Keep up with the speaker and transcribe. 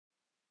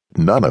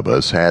None of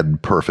us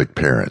had perfect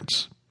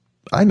parents.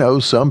 I know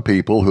some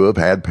people who have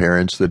had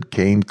parents that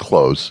came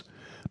close,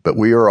 but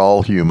we are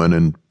all human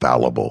and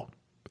fallible.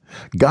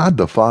 God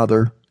the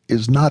Father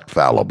is not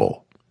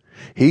fallible.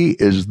 He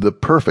is the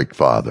perfect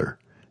Father,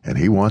 and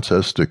He wants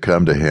us to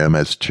come to Him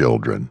as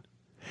children.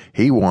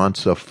 He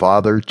wants a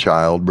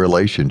father-child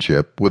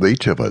relationship with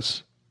each of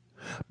us.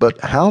 But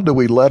how do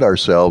we let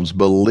ourselves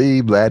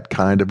believe that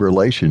kind of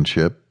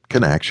relationship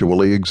can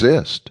actually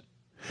exist?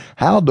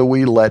 How do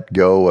we let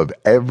go of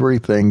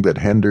everything that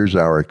hinders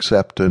our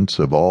acceptance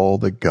of all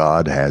that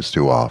God has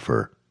to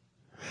offer?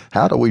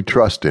 How do we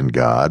trust in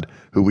God,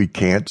 who we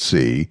can't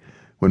see,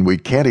 when we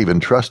can't even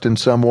trust in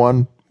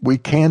someone we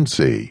can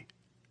see?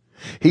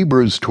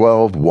 Hebrews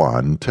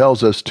 12:1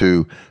 tells us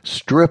to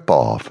strip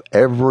off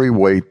every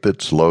weight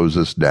that slows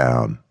us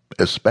down,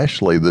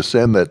 especially the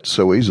sin that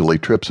so easily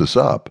trips us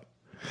up.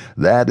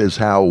 That is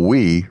how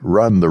we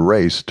run the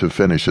race to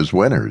finish as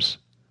winners.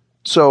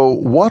 So,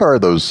 what are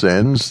those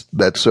sins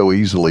that so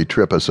easily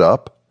trip us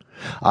up?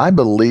 I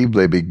believe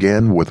they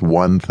begin with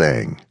one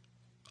thing: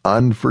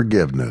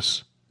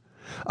 unforgiveness.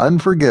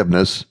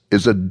 Unforgiveness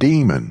is a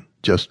demon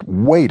just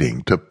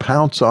waiting to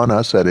pounce on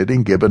us at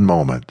any given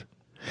moment.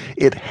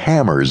 It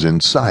hammers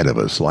inside of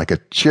us like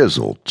a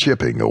chisel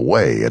chipping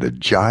away at a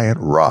giant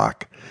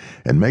rock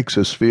and makes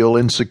us feel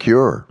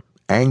insecure,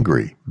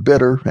 angry,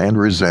 bitter, and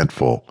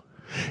resentful.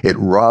 It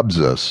robs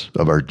us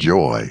of our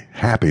joy,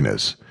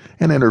 happiness,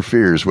 and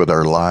interferes with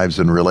our lives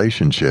and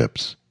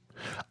relationships.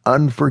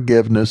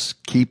 Unforgiveness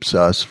keeps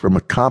us from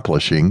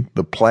accomplishing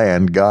the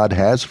plan God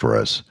has for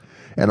us,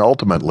 and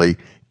ultimately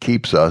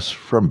keeps us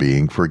from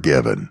being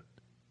forgiven.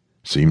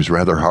 Seems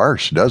rather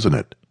harsh, doesn't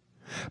it?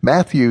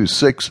 Matthew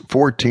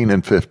 6:14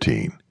 and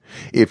 15.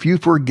 If you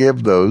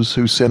forgive those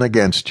who sin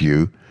against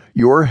you,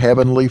 your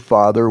heavenly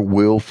Father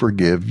will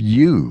forgive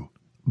you.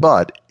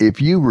 But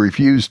if you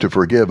refuse to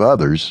forgive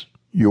others,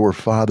 your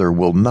Father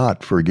will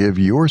not forgive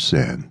your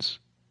sins.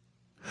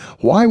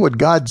 Why would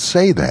God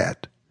say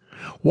that?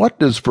 What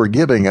does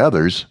forgiving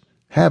others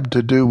have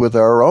to do with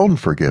our own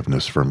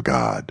forgiveness from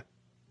God?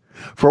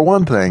 For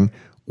one thing,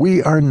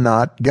 we are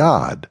not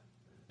God.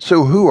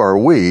 So who are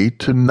we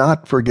to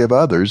not forgive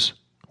others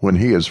when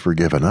He has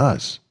forgiven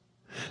us?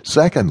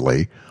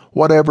 Secondly,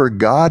 whatever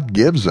God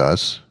gives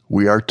us,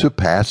 we are to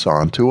pass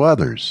on to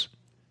others.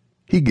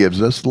 He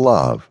gives us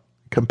love,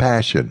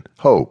 compassion,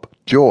 hope,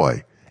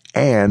 joy,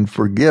 and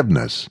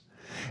forgiveness,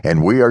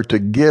 and we are to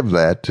give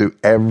that to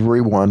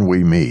everyone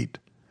we meet.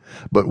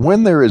 But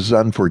when there is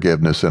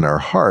unforgiveness in our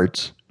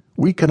hearts,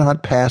 we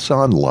cannot pass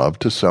on love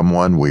to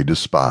someone we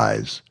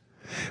despise.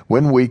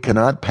 When we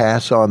cannot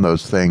pass on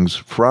those things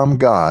from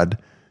God,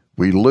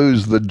 we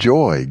lose the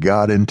joy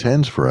God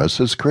intends for us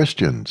as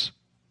Christians.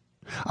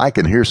 I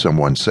can hear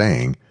someone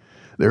saying,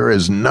 "There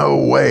is no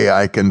way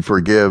I can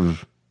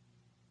forgive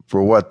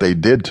for what they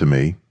did to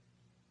me."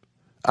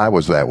 I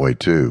was that way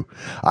too.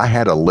 I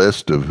had a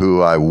list of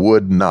who I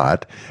would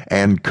not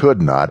and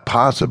could not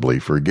possibly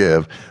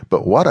forgive,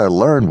 but what I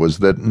learned was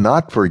that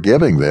not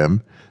forgiving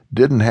them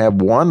didn't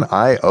have one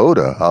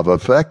iota of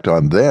effect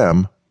on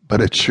them, but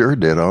it sure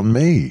did on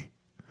me.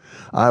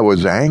 I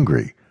was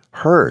angry,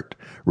 hurt,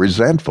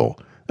 resentful,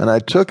 and I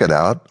took it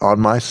out on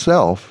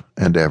myself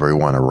and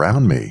everyone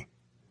around me.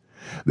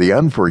 The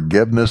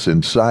unforgiveness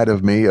inside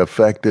of me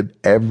affected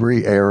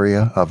every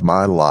area of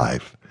my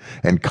life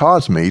and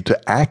caused me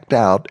to act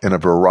out in a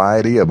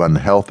variety of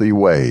unhealthy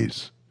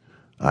ways.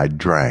 I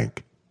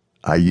drank,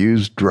 I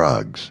used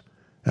drugs,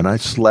 and I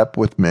slept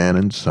with men,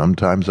 and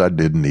sometimes I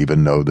didn't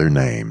even know their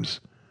names.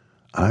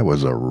 I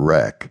was a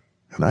wreck,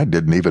 and I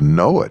didn't even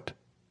know it.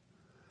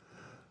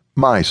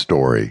 My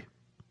story.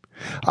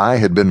 I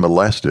had been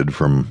molested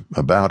from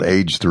about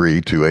age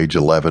 3 to age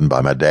 11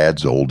 by my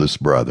dad's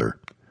oldest brother.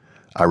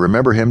 I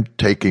remember him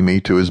taking me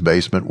to his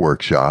basement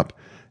workshop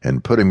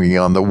and putting me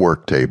on the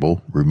work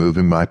table,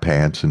 removing my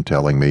pants and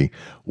telling me,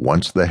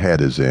 "Once the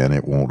head is in,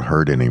 it won't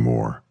hurt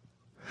anymore."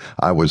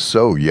 I was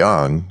so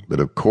young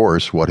that, of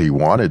course, what he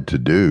wanted to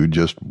do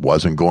just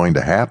wasn't going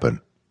to happen.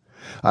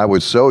 I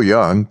was so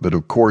young that,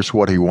 of course,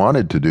 what he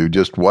wanted to do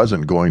just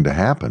wasn't going to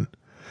happen.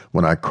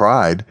 When I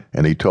cried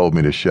and he told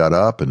me to shut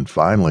up, and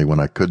finally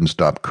when I couldn't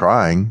stop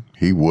crying,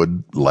 he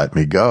would let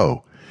me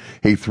go.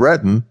 He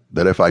threatened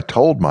that if I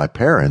told my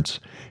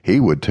parents, he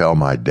would tell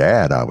my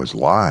dad I was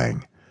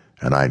lying,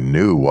 and I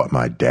knew what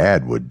my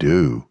dad would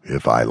do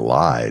if I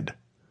lied.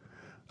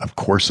 Of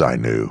course I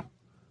knew.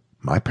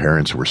 My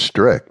parents were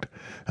strict,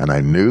 and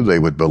I knew they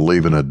would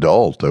believe an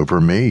adult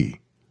over me.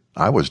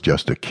 I was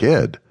just a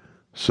kid,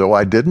 so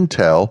I didn't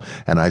tell,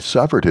 and I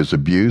suffered his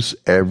abuse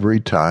every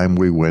time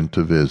we went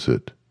to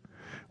visit.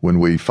 When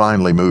we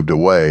finally moved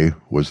away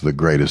was the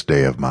greatest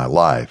day of my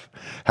life.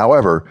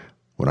 However,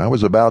 when I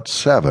was about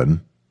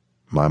 7,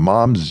 my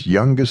mom's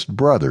youngest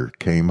brother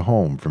came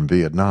home from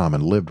Vietnam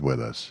and lived with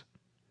us.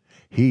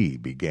 He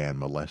began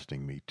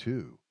molesting me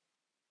too.